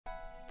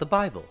The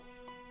Bible,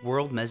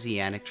 World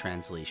Messianic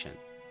Translation.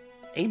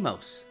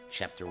 Amos,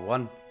 chapter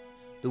 1.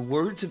 The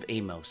words of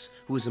Amos,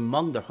 who was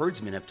among the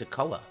herdsmen of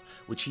Tekoa,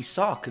 which he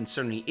saw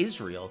concerning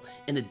Israel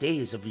in the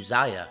days of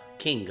Uzziah,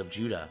 king of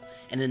Judah,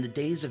 and in the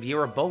days of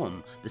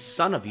Jeroboam, the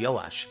son of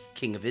Joash,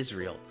 king of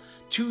Israel.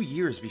 2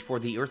 years before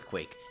the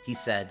earthquake, he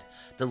said,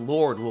 "The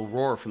Lord will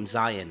roar from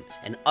Zion,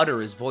 and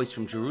utter his voice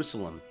from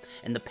Jerusalem,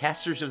 and the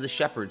pastures of the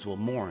shepherds will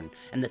mourn,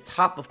 and the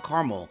top of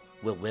Carmel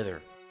will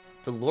wither."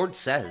 The Lord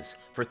says,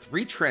 "For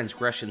 3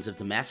 transgressions of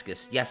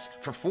Damascus, yes,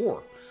 for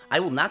 4, I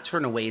will not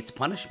turn away its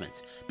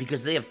punishment,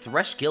 because they have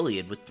threshed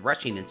Gilead with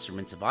threshing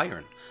instruments of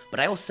iron.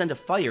 But I will send a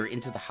fire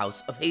into the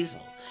house of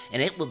Hazael,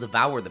 and it will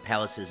devour the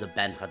palaces of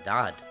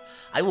Ben-Hadad.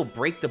 I will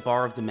break the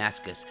bar of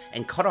Damascus,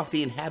 and cut off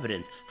the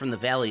inhabitant from the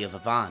valley of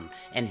Ammon,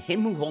 and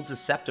him who holds a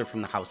scepter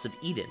from the house of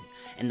Edom.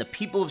 And the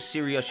people of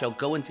Syria shall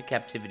go into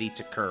captivity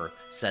to Kir,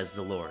 says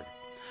the Lord.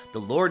 The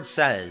Lord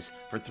says,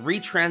 for 3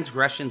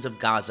 transgressions of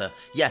Gaza,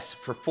 yes,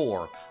 for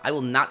 4, I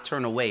will not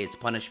turn away its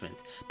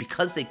punishment,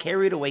 because they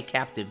carried away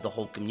captive the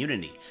whole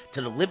community,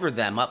 to deliver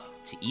them up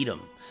to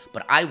Edom.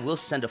 But I will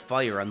send a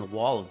fire on the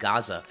wall of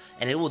Gaza,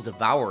 and it will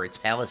devour its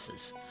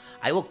palaces.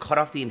 I will cut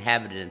off the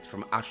inhabitant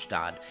from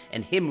Ashdod,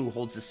 and him who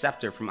holds the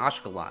scepter from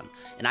Ashkelon,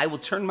 and I will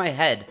turn my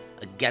head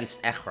against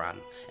Ekron,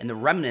 and the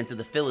remnant of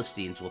the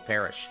Philistines will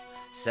perish,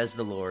 says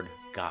the Lord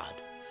God.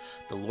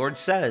 The Lord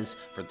says,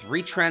 for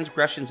 3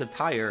 transgressions of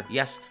Tyre,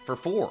 yes, for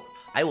 4,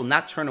 I will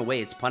not turn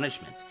away its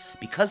punishment,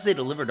 because they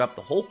delivered up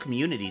the whole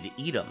community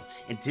to Edom,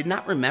 and did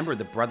not remember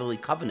the brotherly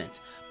covenant.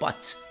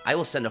 But I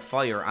will send a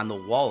fire on the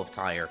wall of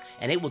Tyre,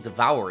 and it will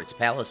devour its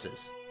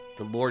palaces.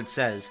 The Lord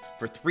says,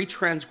 for 3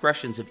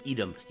 transgressions of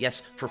Edom,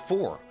 yes, for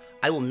 4,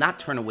 I will not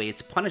turn away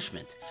its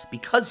punishment,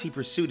 because he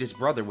pursued his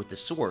brother with the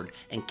sword,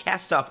 and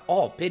cast off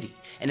all pity,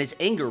 and his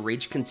anger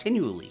raged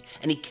continually,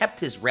 and he kept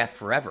his wrath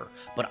forever.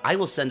 But I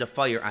will send a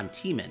fire on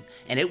Teman,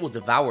 and it will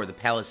devour the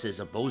palaces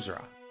of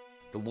Bozrah.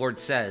 The Lord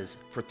says,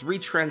 for 3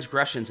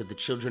 transgressions of the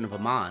children of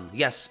Ammon,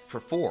 yes,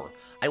 for 4,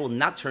 I will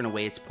not turn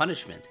away its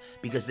punishment,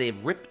 because they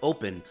have ripped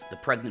open the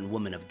pregnant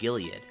woman of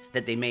Gilead,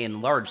 that they may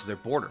enlarge their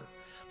border.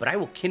 But I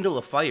will kindle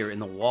a fire in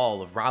the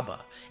wall of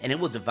Rabbah, and it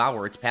will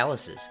devour its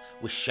palaces,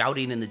 with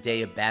shouting in the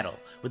day of battle,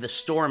 with a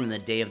storm in the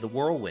day of the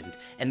whirlwind,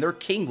 and their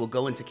king will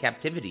go into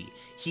captivity,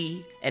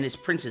 he and his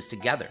princes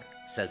together,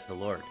 says the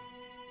Lord.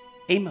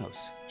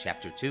 Amos,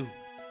 chapter 2.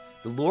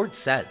 The Lord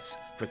says,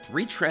 for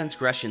 3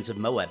 transgressions of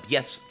Moab,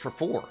 yes, for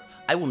 4,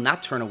 I will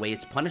not turn away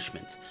its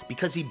punishment,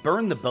 because he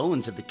burned the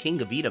bones of the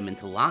king of Edom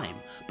into lime.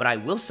 But I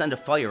will send a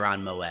fire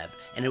on Moab,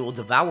 and it will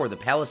devour the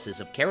palaces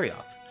of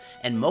Kerioth.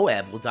 And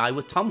Moab will die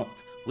with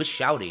tumult, with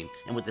shouting,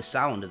 and with the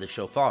sound of the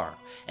shofar.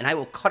 And I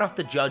will cut off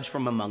the judge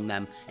from among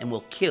them, and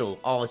will kill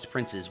all its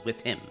princes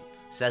with him,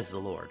 says the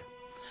Lord.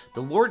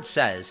 The Lord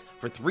says,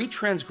 for 3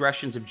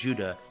 transgressions of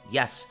Judah,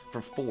 yes,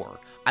 for 4,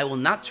 I will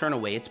not turn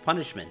away its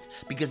punishment,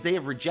 because they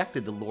have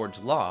rejected the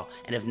Lord's law,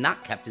 and have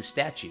not kept his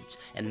statutes,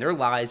 and their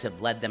lies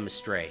have led them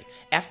astray,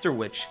 after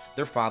which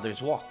their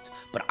fathers walked.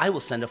 But I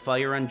will send a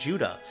fire on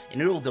Judah, and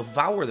it will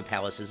devour the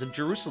palaces of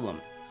Jerusalem.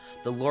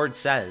 The Lord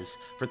says,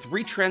 for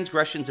 3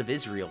 transgressions of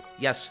Israel,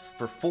 yes,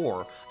 for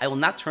 4, I will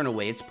not turn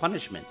away its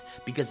punishment,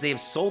 because they have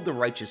sold the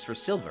righteous for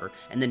silver,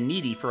 and the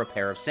needy for a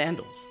pair of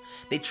sandals.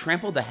 They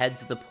trample the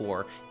heads of the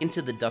poor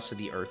into the dust of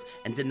the earth,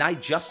 and deny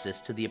justice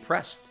to the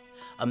oppressed.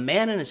 A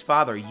man and his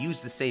father use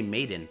the same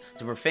maiden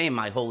to profane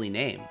my holy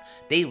name.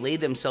 They lay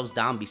themselves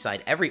down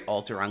beside every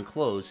altar on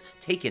clothes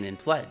taken in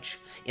pledge.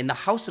 In the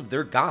house of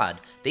their God,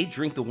 they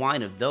drink the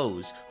wine of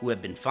those who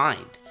have been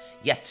fined.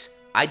 Yet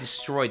I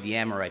destroyed the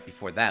Amorite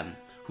before them,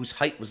 whose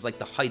height was like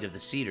the height of the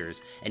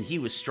cedars, and he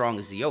was strong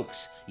as the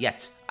oaks.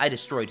 Yet I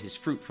destroyed his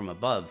fruit from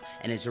above,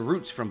 and his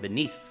roots from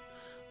beneath.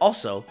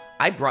 Also,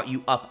 I brought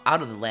you up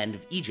out of the land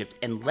of Egypt,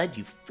 and led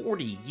you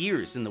 40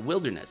 years in the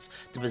wilderness,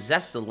 to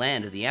possess the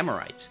land of the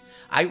Amorites.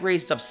 I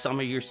raised up some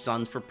of your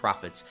sons for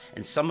prophets,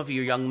 and some of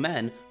your young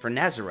men for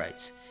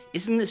Nazarites.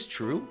 Isn't this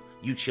true,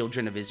 you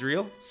children of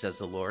Israel, says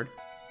the Lord?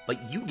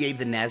 But you gave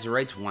the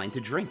Nazarites wine to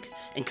drink,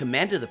 and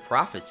commanded the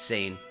prophets,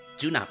 saying,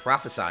 do not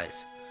prophesy.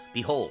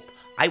 Behold,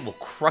 I will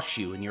crush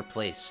you in your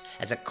place,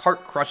 as a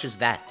cart crushes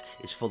that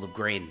is full of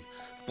grain.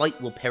 Flight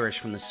will perish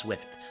from the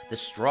swift. The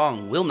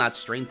strong will not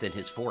strengthen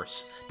his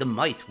force. The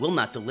might will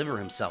not deliver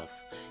himself.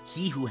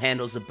 He who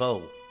handles the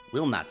bow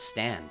will not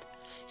stand.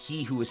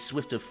 He who is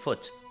swift of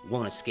foot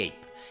won't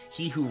escape.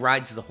 He who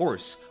rides the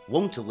horse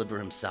won't deliver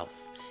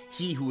himself.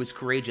 He who is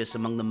courageous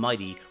among the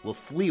mighty will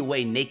flee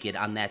away naked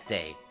on that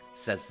day,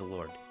 says the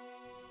Lord.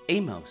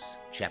 Amos,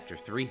 chapter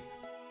 3.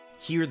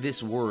 Hear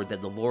this word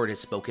that the Lord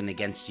has spoken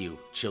against you,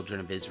 children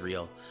of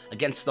Israel,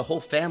 against the whole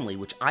family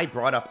which I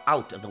brought up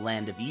out of the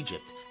land of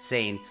Egypt,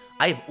 saying,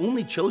 I have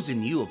only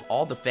chosen you of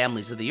all the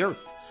families of the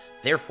earth.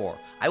 Therefore,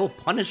 I will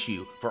punish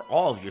you for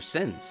all of your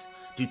sins.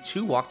 Do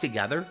 2 walk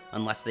together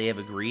unless they have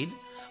agreed?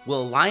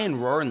 Will a lion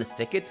roar in the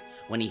thicket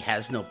when he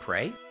has no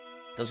prey?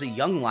 Does a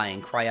young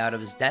lion cry out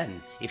of his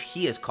den if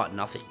he has caught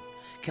nothing?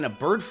 Can a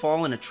bird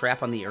fall in a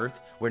trap on the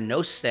earth where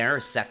no snare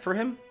is set for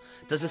him?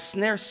 Does a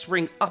snare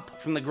spring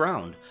up from the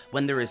ground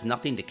when there is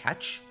nothing to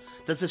catch?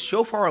 Does the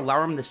shofar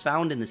alarm the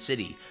sound in the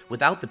city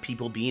without the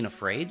people being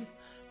afraid?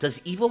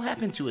 Does evil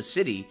happen to a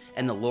city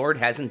and the Lord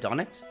hasn't done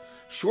it?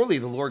 Surely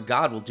the Lord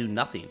God will do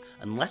nothing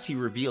unless he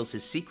reveals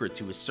his secret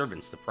to his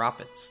servants, the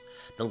prophets.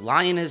 The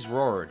lion has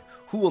roared.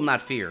 Who will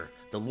not fear?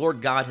 The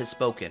Lord God has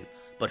spoken,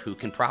 but who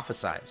can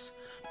prophesy?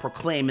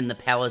 Proclaim in the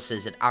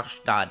palaces at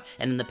Ashdod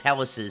and in the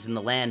palaces in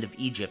the land of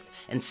Egypt,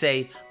 and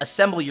say,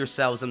 assemble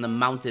yourselves on the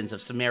mountains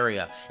of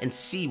Samaria, and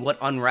see what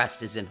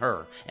unrest is in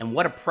her, and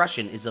what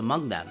oppression is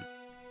among them.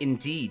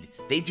 Indeed,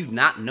 they do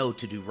not know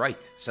to do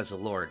right, says the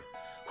Lord,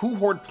 who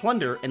hoard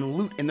plunder and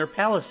loot in their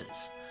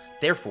palaces.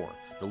 Therefore,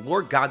 the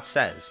Lord God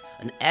says,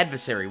 an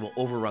adversary will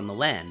overrun the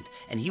land,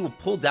 and he will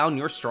pull down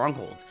your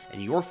strongholds,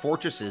 and your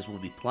fortresses will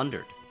be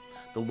plundered.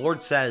 The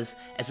Lord says,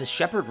 as a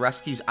shepherd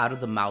rescues out of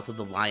the mouth of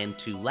the lion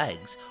 2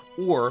 legs,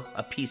 or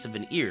a piece of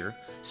an ear,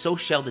 so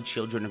shall the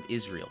children of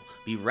Israel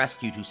be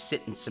rescued who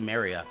sit in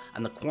Samaria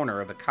on the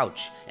corner of a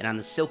couch and on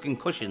the silken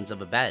cushions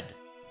of a bed.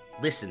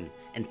 Listen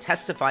and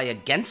testify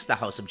against the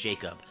house of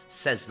Jacob,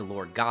 says the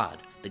Lord God,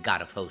 the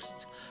God of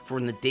hosts. For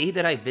in the day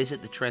that I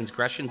visit the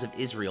transgressions of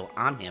Israel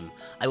on him,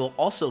 I will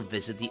also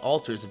visit the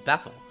altars of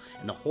Bethel,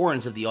 and the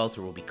horns of the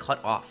altar will be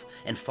cut off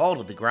and fall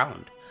to the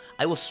ground.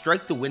 I will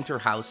strike the winter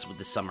house with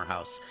the summer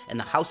house, and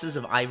the houses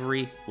of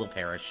ivory will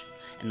perish,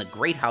 and the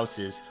great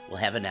houses will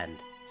have an end,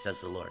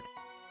 says the Lord.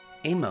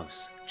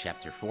 Amos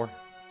chapter 4.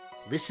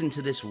 Listen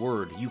to this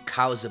word, you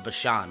cows of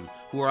Bashan,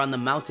 who are on the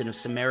mountain of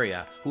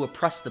Samaria, who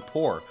oppress the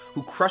poor,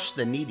 who crush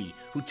the needy,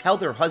 who tell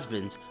their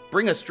husbands,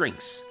 bring us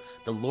drinks.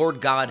 The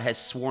Lord God has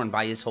sworn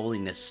by his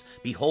holiness,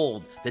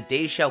 behold, the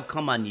day shall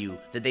come on you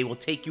that they will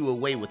take you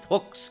away with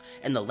hooks,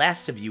 and the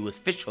last of you with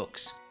fish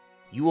hooks.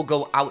 You will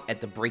go out at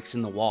the breaks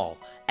in the wall,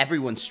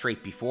 everyone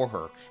straight before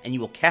her, and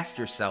you will cast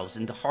yourselves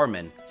into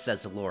Harmon,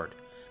 says the Lord.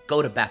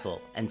 Go to Bethel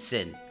and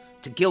sin,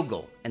 to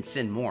Gilgal and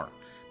sin more.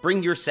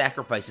 Bring your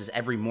sacrifices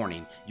every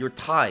morning, your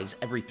tithes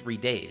every 3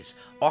 days.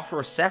 Offer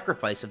a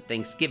sacrifice of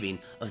thanksgiving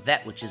of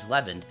that which is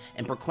leavened,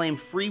 and proclaim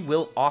free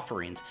will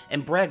offerings,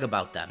 and brag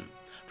about them.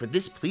 For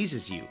this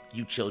pleases you,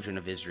 you children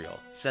of Israel,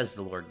 says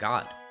the Lord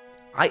God.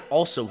 I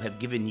also have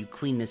given you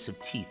cleanness of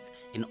teeth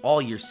in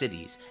all your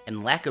cities,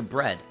 and lack of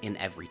bread in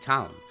every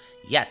town.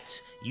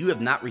 Yet you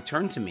have not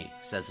returned to me,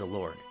 says the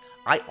Lord.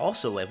 I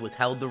also have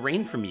withheld the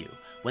rain from you,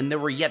 when there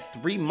were yet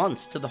 3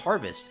 months to the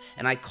harvest,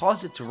 and I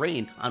caused it to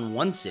rain on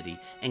one city,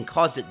 and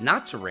caused it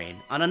not to rain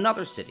on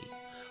another city.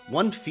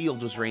 One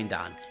field was rained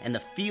on, and the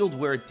field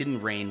where it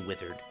didn't rain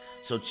withered.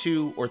 So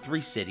 2 or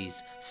 3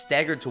 cities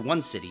staggered to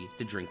one city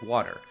to drink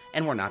water,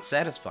 and were not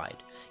satisfied.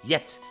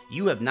 Yet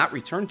you have not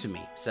returned to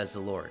me, says the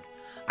Lord.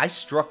 I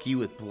struck you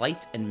with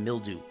blight and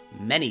mildew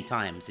many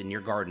times in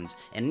your gardens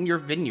and in your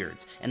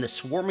vineyards, and the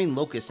swarming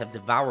locusts have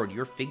devoured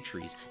your fig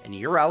trees and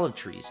your olive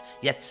trees,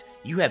 yet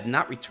you have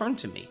not returned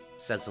to me,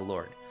 says the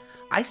Lord.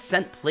 I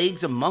sent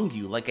plagues among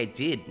you like I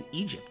did in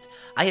Egypt.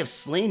 I have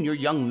slain your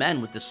young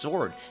men with the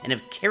sword, and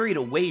have carried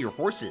away your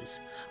horses.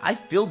 I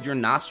filled your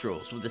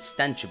nostrils with the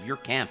stench of your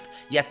camp,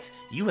 yet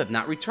you have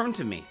not returned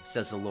to me,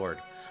 says the Lord.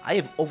 I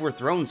have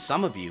overthrown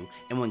some of you,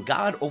 and when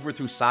God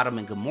overthrew Sodom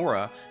and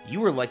Gomorrah, you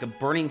were like a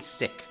burning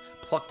stick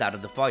plucked out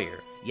of the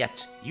fire,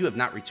 yet you have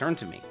not returned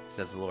to me,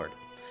 says the Lord.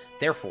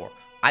 Therefore,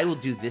 I will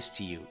do this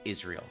to you,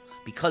 Israel,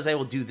 because I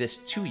will do this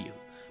to you.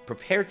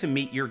 Prepare to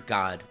meet your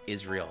God,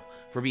 Israel.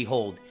 For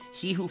behold,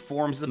 he who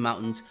forms the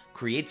mountains,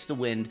 creates the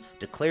wind,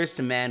 declares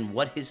to man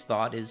what his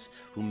thought is,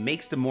 who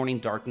makes the morning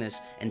darkness,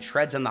 and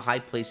treads on the high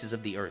places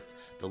of the earth.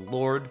 The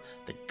Lord,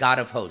 the God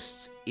of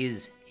hosts,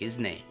 is his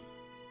name.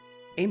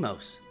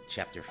 Amos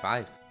chapter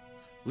 5.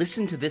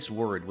 Listen to this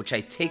word which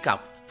I take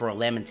up for a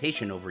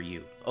lamentation over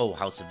you, O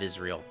house of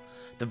Israel.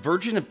 The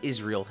virgin of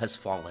Israel has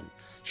fallen.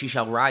 She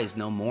shall rise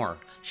no more.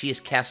 She is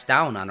cast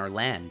down on her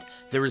land.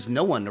 There is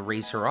no one to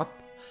raise her up.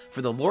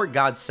 For the Lord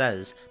God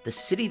says, the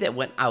city that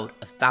went out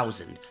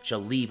 1,000 shall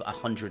leave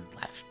 100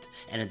 left,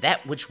 and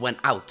that which went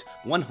out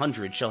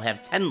 100 shall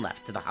have 10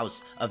 left to the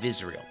house of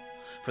Israel.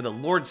 For the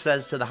Lord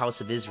says to the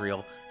house of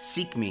Israel,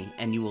 seek me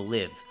and you will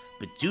live,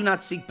 but do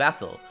not seek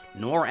Bethel,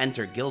 nor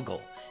enter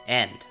Gilgal,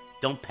 and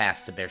don't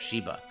pass to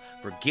Beersheba,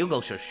 for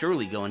Gilgal shall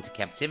surely go into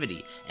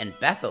captivity, and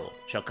Bethel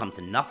shall come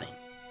to nothing.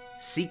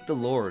 Seek the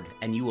Lord,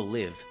 and you will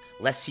live,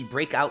 lest he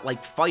break out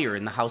like fire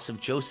in the house of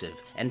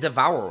Joseph, and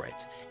devour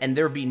it, and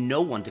there be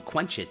no one to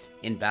quench it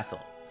in Bethel.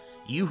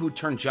 You who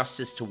turn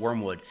justice to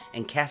wormwood,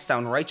 and cast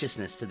down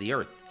righteousness to the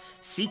earth,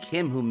 seek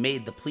him who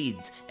made the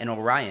Pleiades and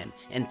Orion,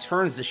 and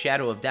turns the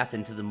shadow of death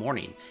into the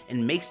morning,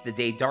 and makes the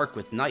day dark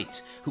with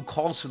night, who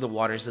calls for the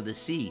waters of the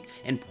sea,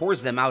 and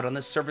pours them out on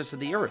the surface of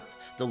the earth.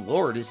 The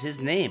Lord is his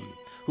name,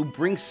 who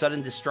brings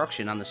sudden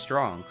destruction on the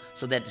strong,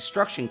 so that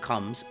destruction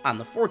comes on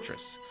the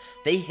fortress.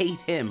 They hate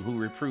him who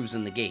reproves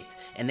in the gate,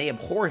 and they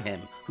abhor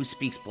him who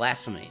speaks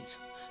blasphemies.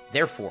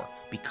 Therefore,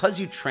 because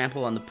you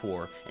trample on the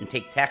poor and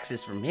take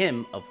taxes from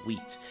him of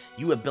wheat,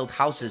 you have built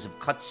houses of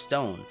cut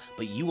stone,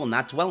 but you will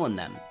not dwell in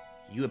them.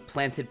 You have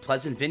planted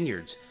pleasant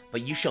vineyards,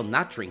 but you shall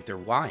not drink their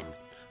wine.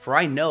 For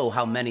I know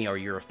how many are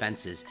your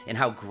offenses, and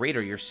how great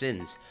are your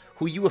sins.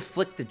 who you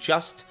afflict the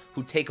just,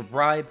 who take a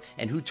bribe,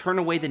 and who turn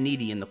away the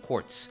needy in the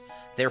courts.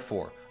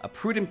 Therefore, a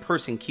prudent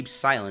person keeps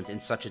silent in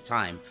such a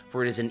time,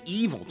 for it is an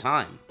evil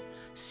time.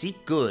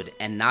 Seek good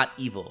and not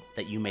evil,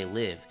 that you may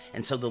live,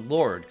 and so the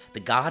Lord, the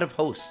God of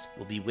hosts,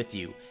 will be with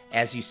you,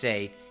 as you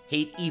say,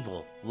 hate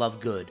evil, love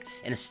good,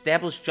 and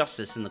establish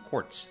justice in the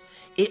courts.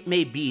 It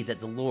may be that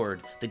the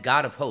Lord, the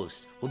God of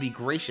hosts, will be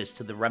gracious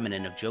to the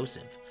remnant of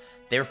Joseph.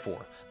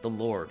 Therefore, the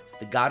Lord,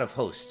 the God of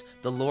hosts,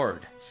 the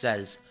Lord,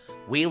 says,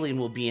 wailing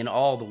will be in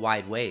all the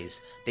wide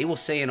ways. They will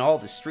say in all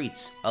the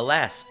streets,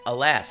 alas,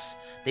 alas.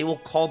 They will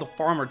call the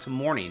farmer to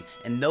mourning,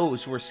 and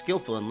those who are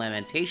skillful in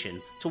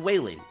lamentation to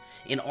wailing.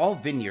 In all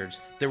vineyards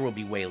there will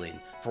be wailing,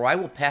 for I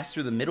will pass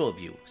through the middle of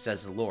you,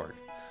 says the Lord.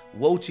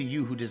 Woe to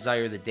you who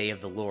desire the day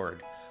of the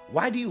Lord.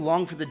 Why do you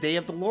long for the day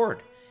of the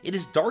Lord? It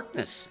is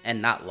darkness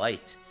and not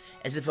light,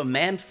 as if a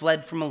man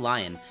fled from a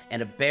lion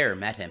and a bear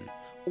met him.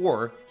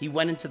 Or he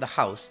went into the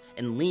house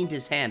and leaned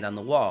his hand on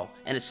the wall,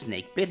 and a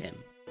snake bit him.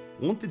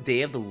 Won't the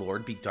day of the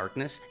Lord be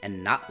darkness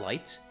and not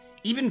light?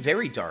 Even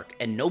very dark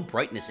and no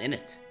brightness in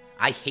it.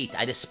 I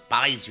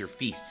despise your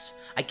feasts.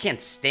 I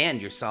can't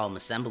stand your solemn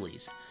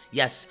assemblies.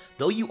 Yes,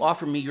 though you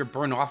offer me your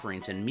burnt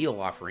offerings and meal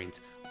offerings,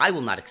 I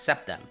will not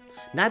accept them.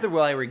 Neither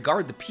will I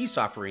regard the peace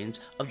offerings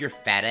of your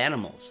fat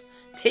animals.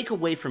 Take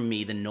away from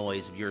me the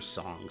noise of your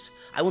songs.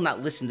 I will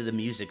not listen to the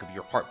music of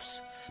your harps.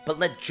 But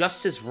let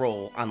justice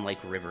roll on like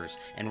rivers,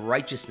 and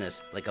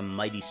righteousness like a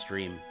mighty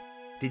stream.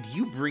 Did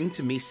you bring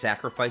to me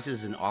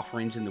sacrifices and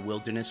offerings in the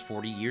wilderness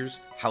 40 years,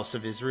 house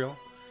of Israel?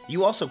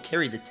 You also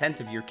carried the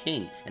tent of your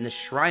king and the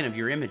shrine of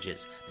your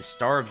images, the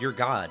star of your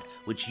God,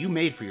 which you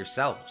made for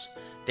yourselves.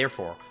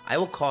 Therefore, I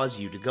will cause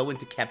you to go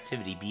into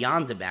captivity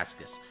beyond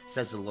Damascus,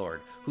 says the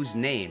Lord, whose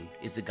name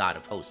is the God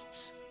of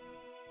hosts.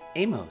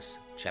 Amos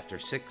chapter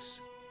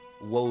 6.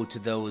 Woe to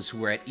those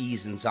who are at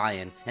ease in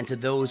Zion, and to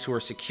those who are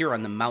secure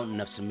on the mountain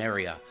of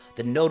Samaria,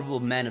 the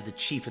notable men of the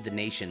chief of the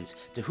nations,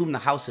 to whom the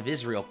house of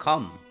Israel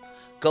come.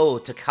 Go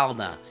to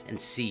Calneh and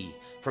see.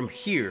 From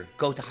here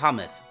go to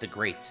Hamath the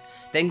great.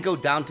 Then go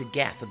down to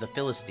Gath of the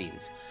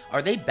Philistines.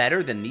 Are they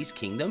better than these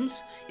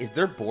kingdoms? Is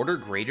their border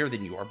greater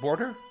than your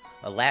border?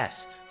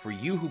 Alas, for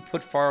you who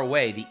put far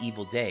away the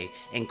evil day,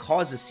 and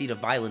cause the seat of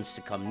violence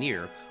to come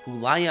near, who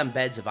lie on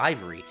beds of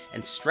ivory,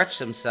 and stretch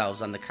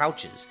themselves on the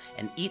couches,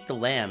 and eat the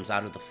lambs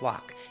out of the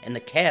flock, and the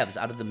calves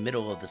out of the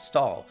middle of the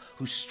stall,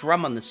 who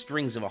strum on the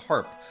strings of a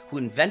harp, who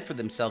invent for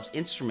themselves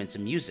instruments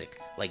of music,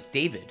 like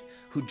David,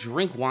 who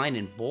drink wine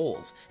in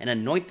bowls, and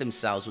anoint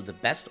themselves with the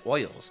best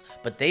oils,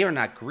 but they are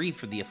not grieved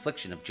for the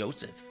affliction of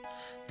Joseph.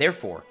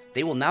 Therefore,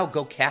 they will now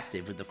go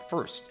captive with the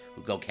first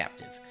who go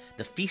captive.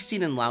 The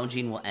feasting and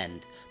lounging will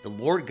end. The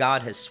Lord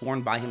God has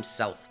sworn by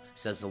himself,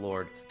 says the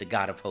Lord, the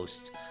God of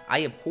hosts.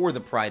 I abhor the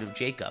pride of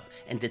Jacob,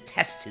 and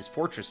detest his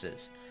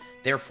fortresses.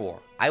 Therefore,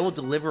 I will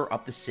deliver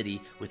up the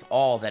city with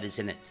all that is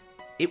in it.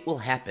 It will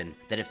happen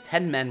that if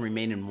 10 men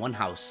remain in one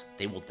house,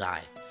 they will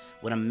die.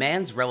 When a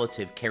man's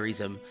relative carries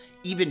him,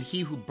 even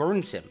he who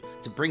burns him,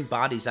 to bring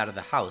bodies out of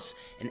the house,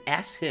 and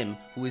asks him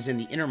who is in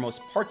the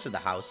innermost parts of the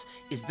house,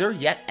 is there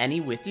yet any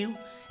with you?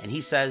 And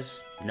he says,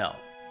 no.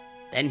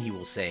 Then he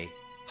will say,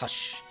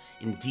 hush,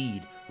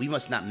 indeed, we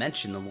must not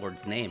mention the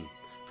Lord's name.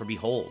 For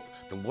behold,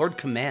 the Lord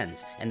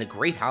commands, and the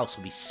great house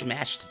will be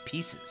smashed to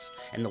pieces,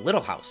 and the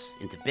little house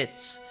into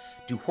bits.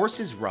 Do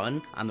horses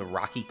run on the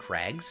rocky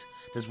crags?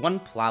 Does one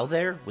plow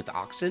there with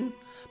oxen?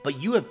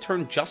 But you have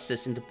turned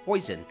justice into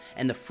poison,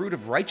 and the fruit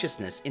of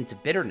righteousness into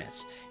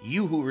bitterness.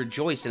 You who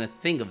rejoice in a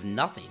thing of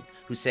nothing,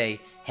 who say,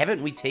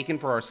 haven't we taken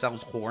for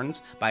ourselves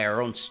horns by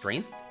our own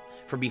strength?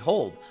 For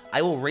behold,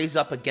 I will raise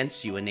up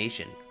against you a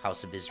nation,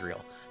 house of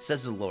Israel,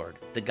 says the Lord,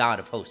 the God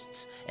of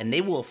hosts, and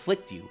they will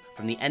afflict you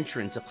from the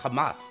entrance of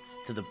Hamath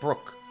to the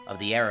brook of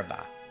the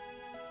Arabah.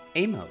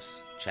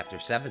 Amos chapter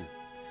 7.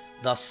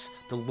 Thus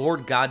the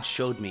Lord God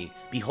showed me,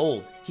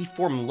 behold, he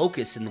formed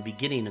locusts in the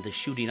beginning of the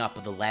shooting up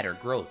of the latter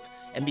growth.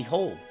 And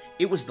behold,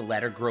 it was the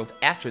latter growth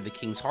after the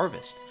king's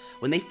harvest,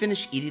 when they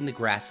finished eating the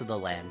grass of the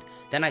land.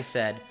 Then I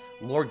said,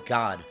 Lord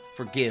God,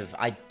 forgive,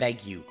 I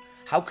beg you.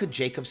 How could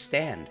Jacob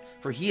stand?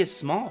 For he is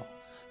small.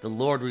 The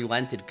Lord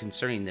relented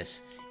concerning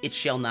this. It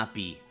shall not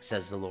be,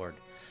 says the Lord.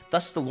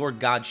 Thus the Lord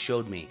God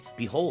showed me,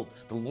 behold,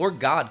 the Lord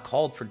God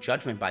called for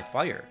judgment by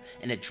fire,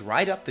 and it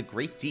dried up the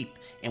great deep,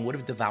 and would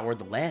have devoured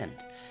the land.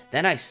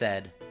 Then I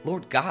said,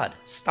 Lord God,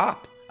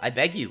 stop, I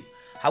beg you.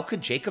 How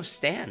could Jacob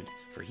stand?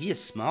 For he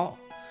is small.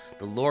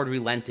 The Lord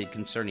relented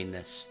concerning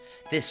this.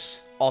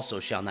 This also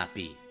shall not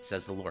be,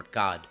 says the Lord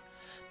God.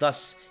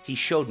 Thus he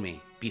showed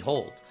me,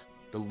 behold,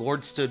 the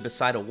Lord stood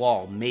beside a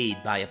wall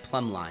made by a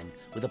plumb line,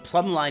 with a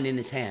plumb line in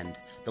his hand.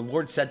 The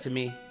Lord said to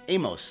me,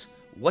 Amos,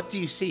 what do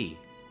you see?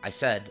 I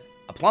said,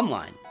 a plumb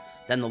line.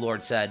 Then the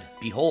Lord said,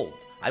 behold,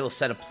 I will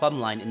set a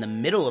plumb line in the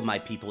middle of my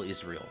people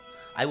Israel.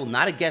 I will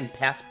not again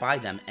pass by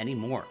them any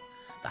more.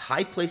 The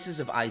high places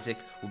of Isaac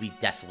will be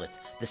desolate.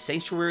 The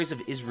sanctuaries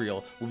of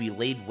Israel will be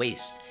laid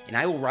waste, and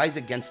I will rise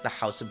against the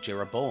house of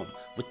Jeroboam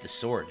with the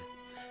sword.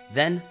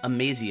 Then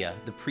Amaziah,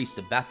 the priest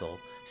of Bethel,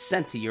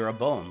 sent to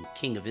Jeroboam,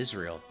 king of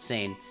Israel,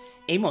 saying,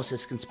 Amos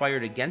has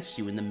conspired against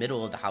you in the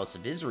middle of the house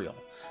of Israel.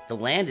 The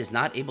land is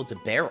not able to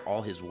bear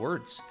all his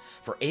words.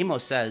 For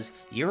Amos says,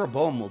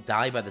 Jeroboam will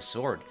die by the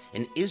sword,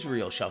 and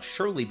Israel shall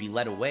surely be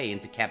led away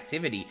into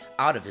captivity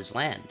out of his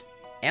land.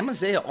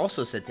 Amaziah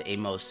also said to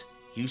Amos,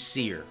 You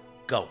seer,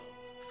 go,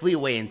 flee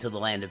away into the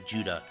land of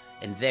Judah,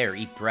 and there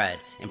eat bread,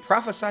 and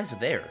prophesy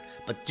there,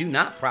 but do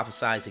not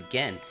prophesy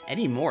again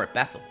any more at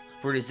Bethel,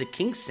 for it is the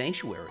king's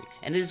sanctuary,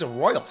 and it is a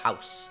royal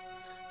house.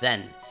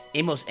 Then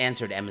Amos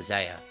answered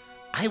Amaziah,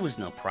 I was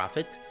no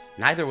prophet,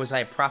 neither was I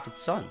a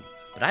prophet's son,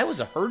 but I was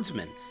a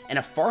herdsman and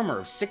a farmer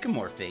of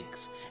sycamore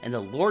figs. And the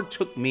Lord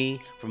took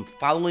me from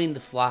following the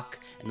flock,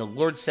 and the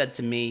Lord said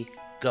to me,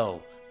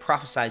 Go,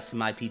 prophesy to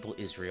my people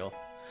Israel.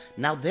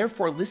 Now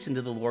therefore listen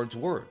to the Lord's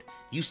word.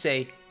 You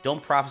say,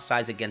 Don't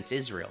prophesy against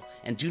Israel,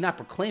 and do not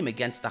proclaim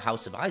against the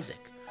house of Isaac.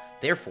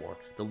 Therefore,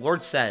 the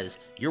Lord says,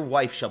 Your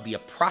wife shall be a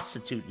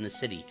prostitute in the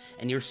city,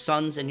 and your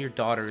sons and your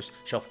daughters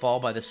shall fall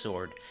by the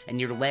sword, and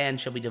your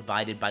land shall be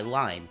divided by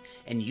line,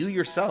 and you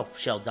yourself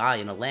shall die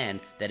in a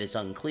land that is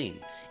unclean,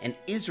 and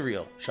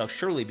Israel shall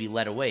surely be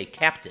led away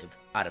captive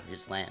out of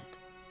his land.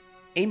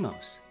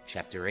 Amos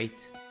chapter 8.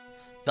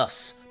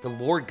 Thus the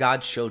Lord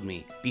God showed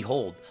me,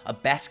 behold, a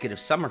basket of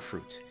summer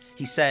fruit.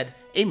 He said,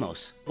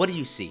 Amos, what do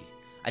you see?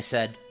 I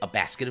said, A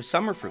basket of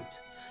summer fruit.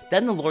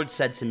 Then the Lord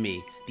said to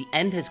me, The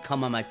end has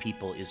come on my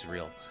people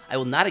Israel. I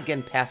will not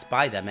again pass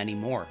by them any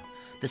more.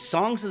 The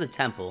songs of the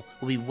temple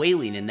will be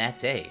wailing in that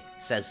day,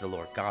 says the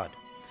Lord God.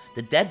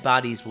 The dead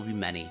bodies will be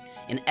many.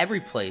 In every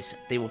place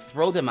they will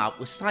throw them out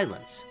with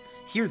silence.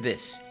 Hear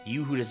this,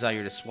 you who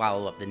desire to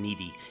swallow up the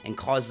needy and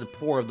cause the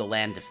poor of the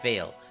land to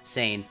fail,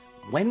 saying,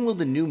 When will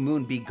the new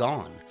moon be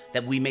gone,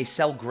 that we may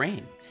sell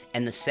grain,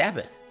 and the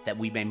Sabbath, that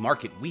we may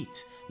market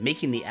wheat,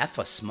 making the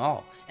ephah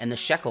small and the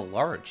shekel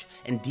large,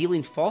 and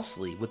dealing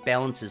falsely with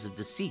balances of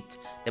deceit,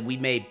 that we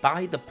may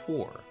buy the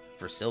poor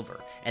for silver,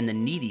 and the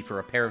needy for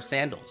a pair of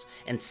sandals,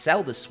 and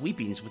sell the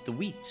sweepings with the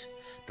wheat?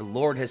 The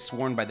Lord has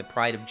sworn by the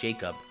pride of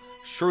Jacob,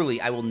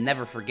 surely I will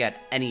never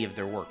forget any of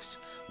their works.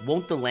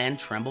 Won't the land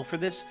tremble for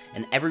this,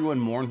 and everyone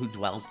mourn who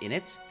dwells in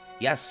it?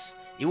 Yes,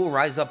 it will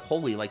rise up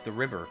wholly like the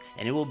river,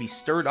 and it will be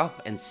stirred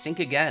up and sink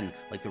again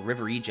like the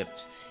river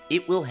Egypt.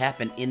 It will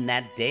happen in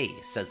that day,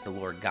 says the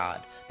Lord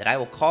God, that I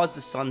will cause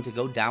the sun to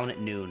go down at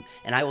noon,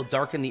 and I will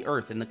darken the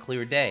earth in the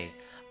clear day.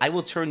 I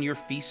will turn your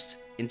feasts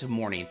into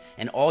mourning,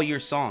 and all your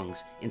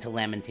songs into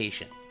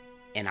lamentation.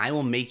 And I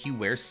will make you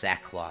wear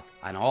sackcloth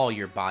on all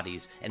your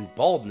bodies, and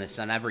baldness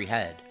on every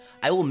head.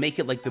 I will make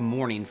it like the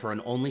morning for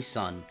an only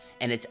son,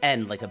 and its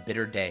end like a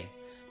bitter day.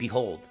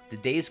 Behold, the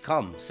days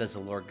come, says the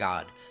Lord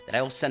God, that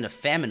I will send a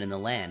famine in the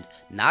land,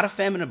 not a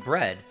famine of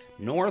bread,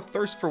 nor a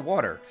thirst for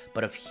water,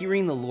 but of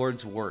hearing the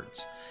Lord's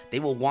words. They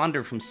will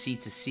wander from sea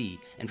to sea,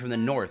 and from the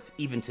north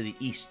even to the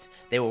east.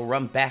 They will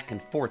run back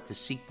and forth to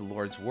seek the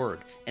Lord's word,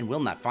 and will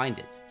not find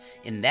it.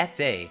 In that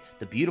day,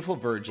 the beautiful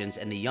virgins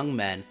and the young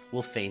men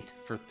will faint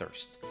for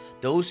thirst.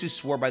 Those who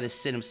swore by the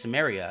sin of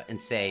Samaria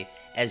and say,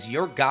 As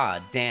your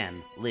god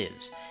Dan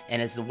lives,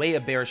 and as the way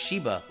of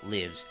Beersheba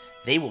lives,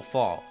 they will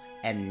fall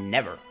and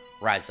never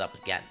rise up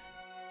again.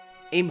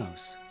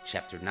 Amos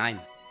chapter 9.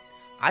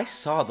 I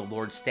saw the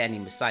Lord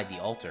standing beside the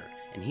altar,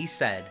 and he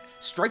said,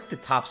 Strike the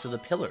tops of the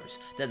pillars,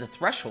 that the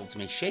thresholds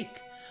may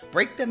shake.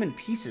 Break them in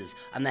pieces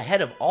on the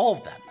head of all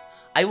of them.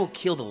 I will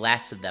kill the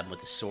last of them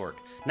with the sword.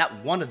 Not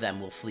one of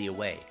them will flee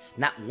away.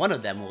 Not one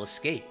of them will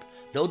escape.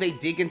 Though they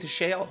dig into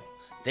Sheol,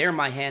 there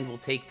my hand will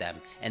take them.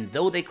 And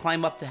though they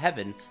climb up to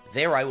heaven,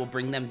 there I will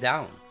bring them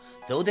down.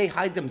 Though they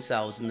hide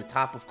themselves in the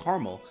top of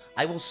Carmel,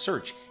 I will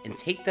search and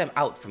take them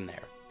out from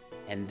there.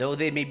 And though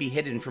they may be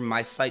hidden from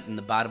my sight in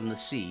the bottom of the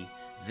sea,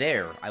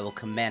 there I will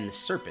command the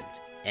serpent,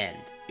 and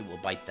it will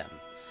bite them.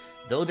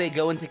 Though they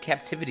go into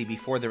captivity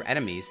before their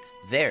enemies,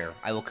 there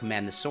I will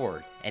command the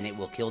sword, and it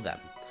will kill them.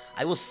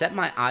 I will set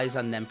my eyes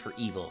on them for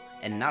evil,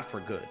 and not for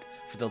good.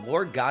 For the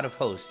Lord God of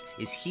hosts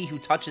is he who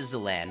touches the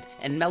land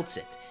and melts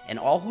it, and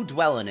all who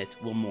dwell in it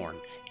will mourn.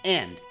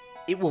 And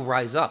it will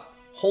rise up,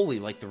 wholly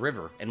like the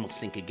river, and will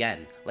sink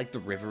again, like the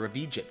river of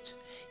Egypt.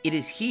 It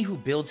is he who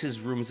builds his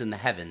rooms in the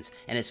heavens,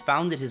 and has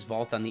founded his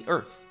vault on the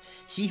earth.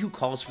 He who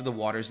calls for the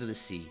waters of the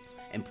sea,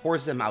 and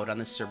pours them out on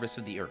the surface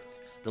of the earth.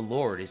 The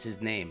Lord is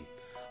his name.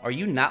 Are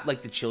you not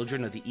like the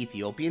children of the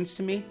Ethiopians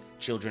to me,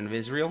 children of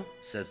Israel,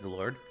 says the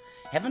Lord?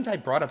 Haven't I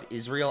brought up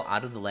Israel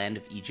out of the land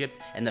of Egypt,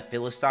 and the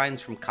Philistines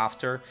from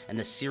Caphtor, and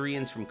the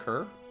Syrians from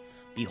Kir?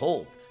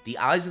 Behold, the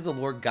eyes of the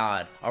Lord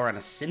God are on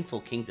a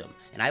sinful kingdom,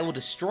 and I will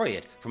destroy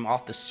it from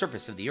off the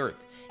surface of the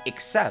earth,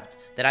 except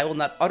that I will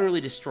not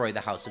utterly destroy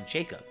the house of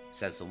Jacob,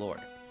 says the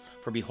Lord.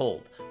 For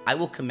behold, I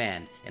will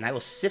command, and I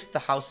will sift the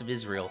house of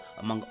Israel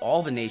among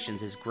all the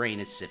nations as grain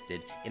is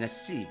sifted in a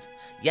sieve.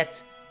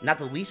 Yet not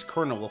the least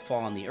kernel will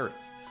fall on the earth.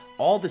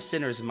 All the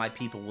sinners of my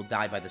people will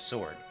die by the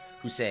sword,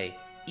 who say,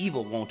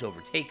 Evil won't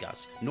overtake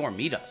us, nor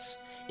meet us.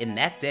 In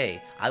that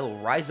day I will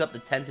rise up the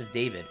tent of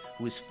David,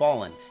 who is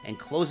fallen, and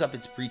close up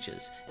its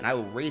breaches, and I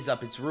will raise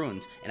up its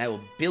ruins, and I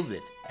will build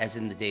it as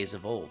in the days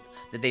of old,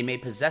 that they may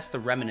possess the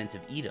remnant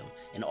of Edom,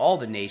 and all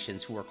the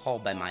nations who are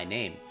called by my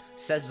name,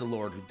 says the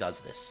Lord who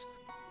does this.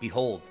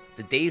 Behold,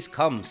 the days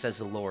come, says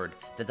the Lord,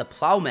 that the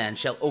plowman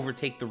shall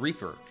overtake the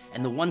reaper,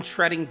 and the one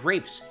treading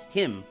grapes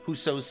him who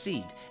sows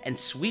seed, and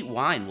sweet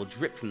wine will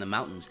drip from the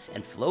mountains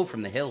and flow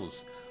from the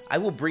hills. I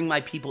will bring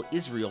my people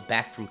Israel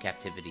back from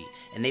captivity,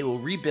 and they will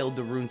rebuild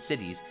the ruined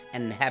cities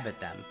and inhabit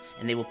them,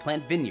 and they will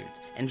plant vineyards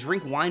and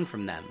drink wine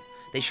from them.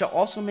 They shall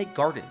also make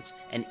gardens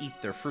and eat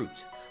their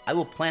fruit. I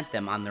will plant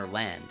them on their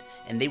land,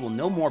 and they will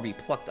no more be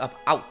plucked up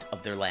out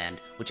of their land,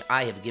 which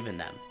I have given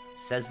them,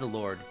 says the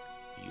Lord,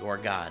 your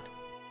God.